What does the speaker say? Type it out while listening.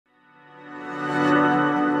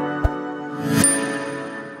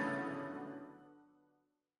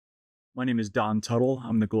My name is Don Tuttle.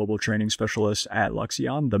 I'm the Global Training Specialist at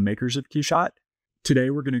Luxion, the makers of KeyShot.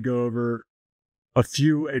 Today we're going to go over a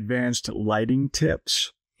few advanced lighting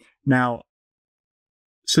tips. Now,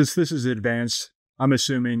 since this is advanced, I'm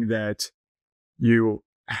assuming that you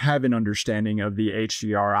have an understanding of the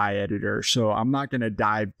HDRI editor, so I'm not going to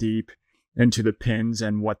dive deep into the pins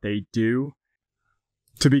and what they do.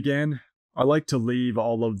 To begin, I like to leave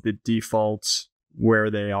all of the defaults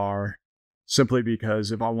where they are, simply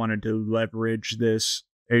because if I wanted to leverage this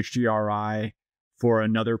HDRI for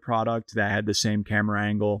another product that had the same camera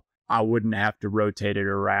angle, I wouldn't have to rotate it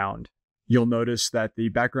around. You'll notice that the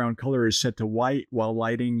background color is set to white, while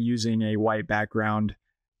lighting using a white background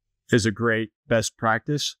is a great best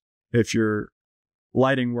practice. If your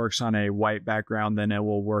lighting works on a white background, then it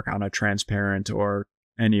will work on a transparent or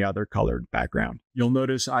any other colored background. You'll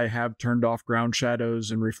notice I have turned off ground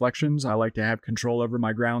shadows and reflections. I like to have control over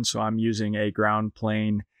my ground, so I'm using a ground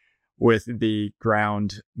plane with the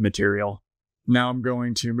ground material. Now I'm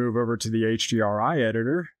going to move over to the HDRI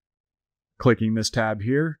editor, clicking this tab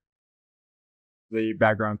here. The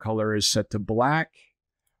background color is set to black.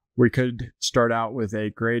 We could start out with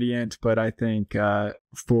a gradient, but I think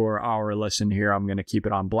for our lesson here, I'm going to keep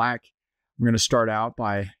it on black. I'm going to start out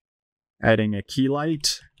by adding a key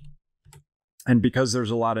light. And because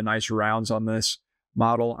there's a lot of nice rounds on this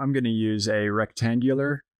model, I'm going to use a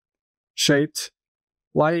rectangular shaped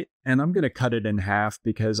light, and I'm going to cut it in half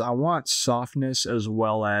because I want softness as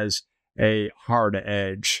well as a hard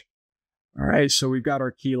edge. All right, so we've got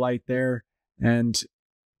our key light there, and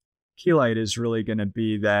key light is really going to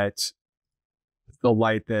be the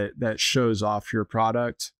light that shows off your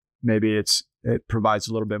product. Maybe it provides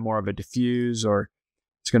a little bit more of a diffuse, or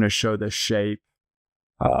it's going to show the shape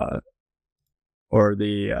or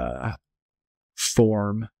the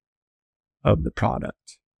form of the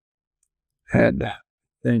product. And I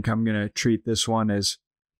think I'm going to treat this one as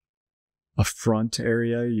a front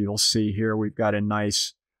area. You'll see here we've got a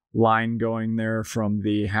nice line going there from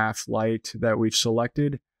the half light that we've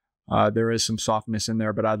selected. There is some softness in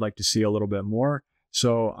there, but I'd like to see a little bit more.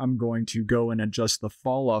 So I'm going to go and adjust the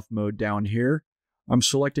fall off mode down here. I'm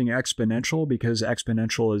selecting exponential because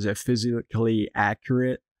exponential is a physically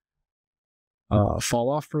accurate fall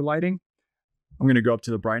off for lighting. I'm going to go up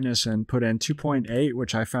to the brightness and put in 2.8,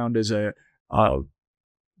 which I found is a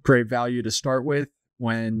great value to start with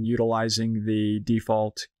when utilizing the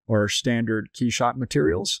default or standard KeyShot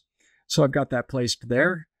materials. So I've got that placed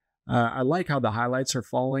there. I like how the highlights are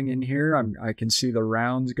falling in here. I can see the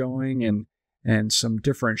rounds going and some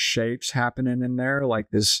different shapes happening in there,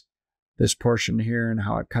 like this portion here and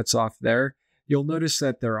how it cuts off there. You'll notice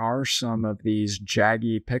that there are some of these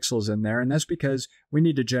jaggy pixels in there, and that's because we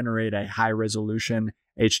need to generate a high resolution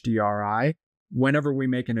HDRI. Whenever we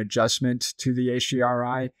make an adjustment to the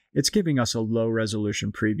HDRI, it's giving us a low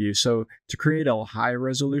resolution preview. So to create a high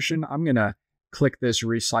resolution, I'm going to click this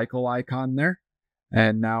recycle icon there.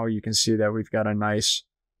 And now you can see that we've got a nice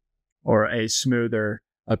or a smoother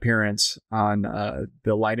appearance on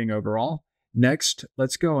the lighting overall. Next,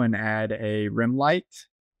 let's go and add a rim light.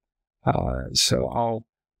 So I'll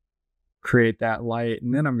create that light,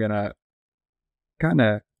 and then I'm going to kind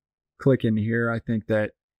of click in here. I think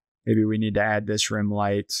that maybe we need to add this rim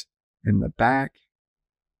light in the back.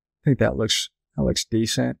 I think that looks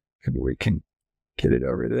decent. Maybe we can get it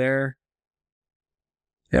over there.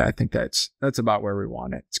 Yeah, I think that's about where we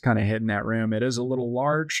want it. It's kind of hitting that rim. It is a little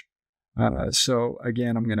large. So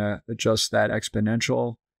again, I'm going to adjust that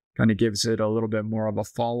exponential. Kind of gives it a little bit more of a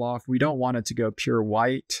fall off. We don't want it to go pure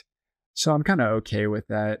white. So I'm kind of okay with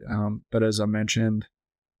that. But as I mentioned,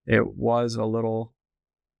 it was a little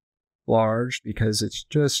large because it's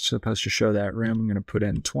just supposed to show that rim. I'm going to put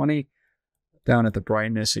in 20. Down at the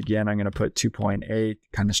brightness, again, I'm going to put 2.8,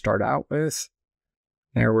 kind of start out with.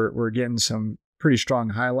 There we're getting some pretty strong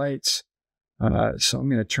highlights. So I'm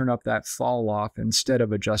going to turn up that fall off instead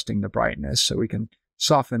of adjusting the brightness so we can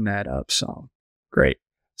soften that up some. Great.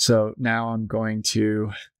 So now I'm going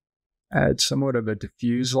to add somewhat of a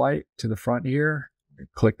diffuse light to the front here.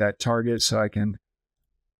 Click that target so I can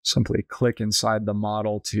simply click inside the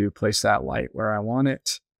model to place that light where I want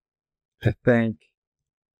it. I think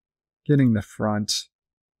getting the front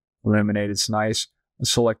illuminated is nice. I'll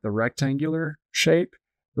select the rectangular shape.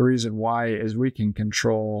 The reason why is we can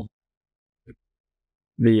control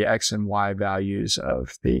the X and Y values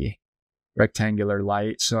of the rectangular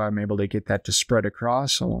light. So I'm able to get that to spread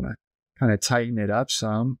across. I want to kind of tighten it up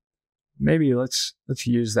some. Maybe let's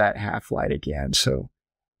use that half light again. So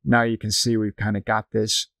now you can see we've kind of got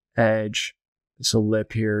this edge. This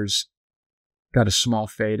lip here's got a small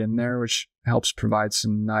fade in there, which helps provide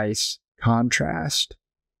some nice contrast.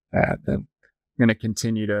 that. Then I'm going to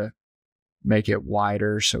continue to make it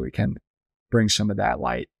wider so we can bring some of that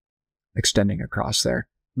light extending across there.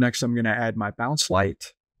 Next, I'm going to add my bounce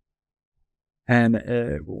light. And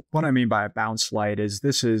what I mean by a bounce light is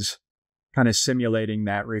this is kind of simulating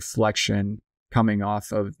that reflection coming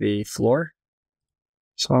off of the floor.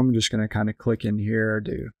 So I'm just going to kind of click in here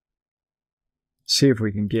to see if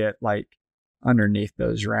we can get like underneath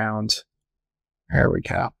those rounds. There we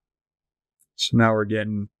go. So now we're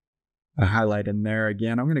getting a highlight in there.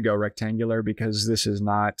 Again, I'm going to go rectangular because this is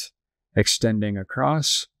not extending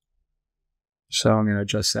across. So I'm going to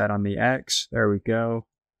adjust that on the X. There we go.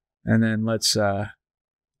 And then let's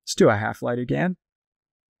do a half light again.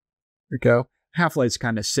 There we go. Half light's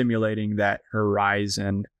kind of simulating that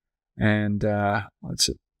horizon. And let's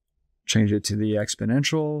change it to the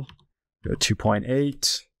exponential. Go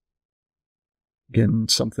 2.8. Getting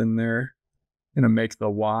something there. Gonna make the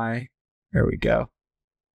Y. There we go.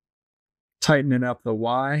 Tightening up the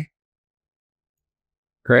Y.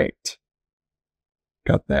 Great.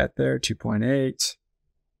 Got that there, 2.8.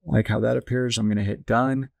 Like how that appears. I'm gonna hit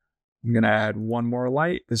done. I'm gonna add one more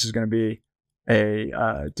light. This is gonna be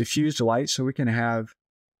a diffused light, so we can have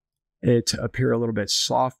it appear a little bit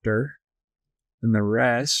softer than the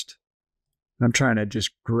rest. I'm trying to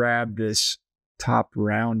just grab this top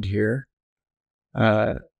round here.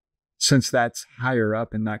 Since that's higher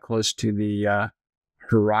up and not close to the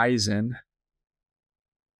horizon,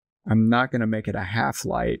 I'm not going to make it a half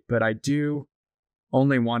light, but I do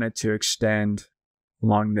only want it to extend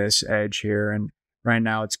along this edge here. And right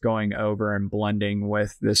now it's going over and blending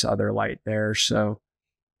with this other light there. So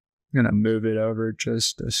I'm going to move it over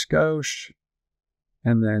just a skosh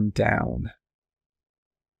and then down.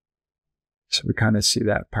 So we kind of see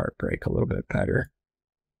that part break a little bit better.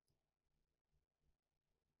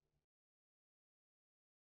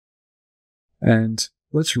 And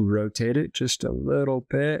let's rotate it just a little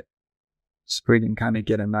bit so we can kind of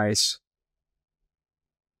get a nice,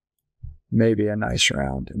 maybe a nice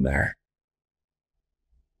round in there.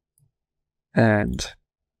 And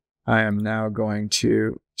I am now going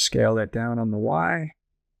to scale it down on the Y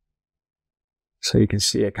so you can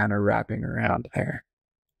see it kind of wrapping around there,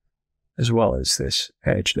 as well as this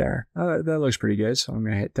edge there. That looks pretty good, so I'm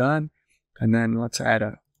going to hit done. And then let's add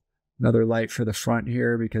another light for the front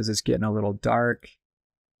here because it's getting a little dark.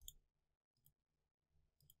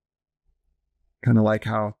 Kind of like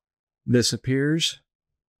how this appears.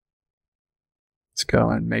 Let's go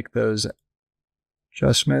and make those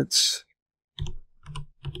adjustments.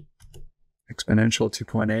 Exponential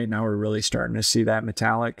 2.8. Now we're really starting to see that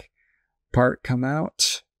metallic part come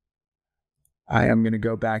out. I am going to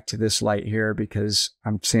go back to this light here because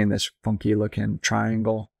I'm seeing this funky looking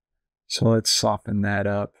triangle. So let's soften that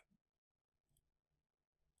up.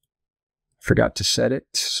 Forgot to set it,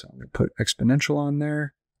 so I'm going to put exponential on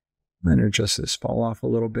there. Then adjust this fall off a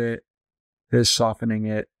little bit. It is softening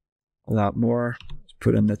it a lot more. Let's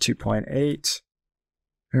put in the 2.8.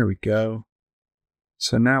 There we go.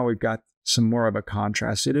 So now we've got some more of a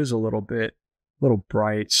contrast. It is a little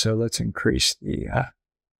bright, so let's increase the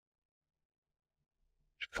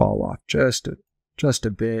fall off just a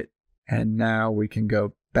bit. And now we can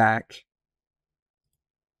go back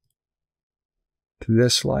to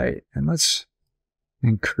this light and let's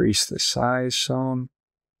increase the size some.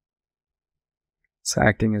 It's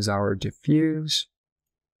acting as our diffuse.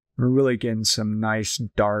 We're really getting some nice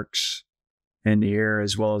darks in here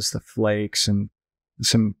as well as the flakes and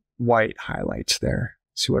some white highlights there.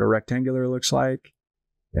 See what a rectangular looks like?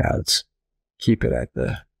 Yeah, let's keep it at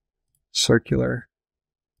the circular.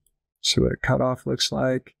 See what a cutoff looks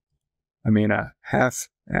like. I mean a half.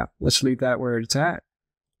 Yeah, let's leave that where it's at.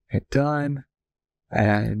 Hit done.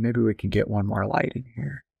 And maybe we can get one more light in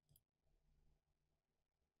here.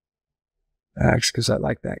 Because I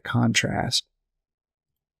like that contrast.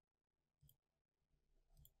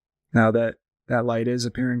 Now that light is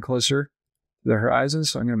appearing closer to the horizon,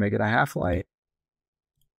 so I'm going to make it a half light.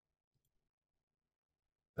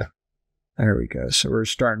 There we go. So we're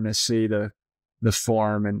starting to see the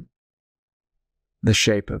form and the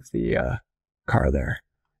shape of the car there.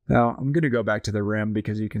 Now I'm going to go back to the rim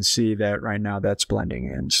because you can see that right now that's blending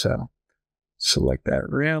in. So select that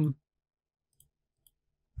rim.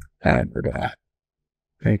 And we're going to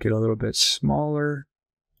make it a little bit smaller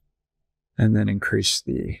and then increase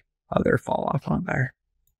the other fall off on there.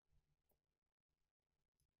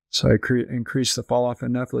 So I increase the fall off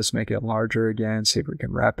enough. Let's make it larger again. See if we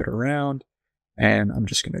can wrap it around. And I'm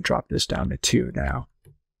just going to drop this down to 2 now.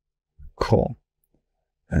 Cool.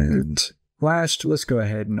 And last, let's go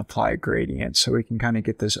ahead and apply a gradient so we can kind of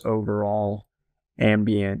get this overall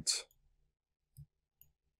ambient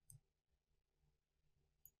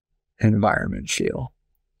environment feel.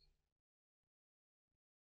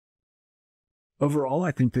 Overall,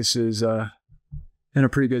 I think this is in a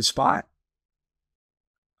pretty good spot.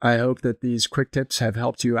 I hope that these quick tips have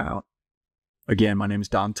helped you out. Again, my name is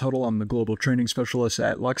Don Tuttle. I'm the Global Training Specialist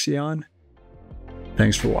at Luxion.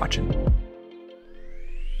 Thanks for watching.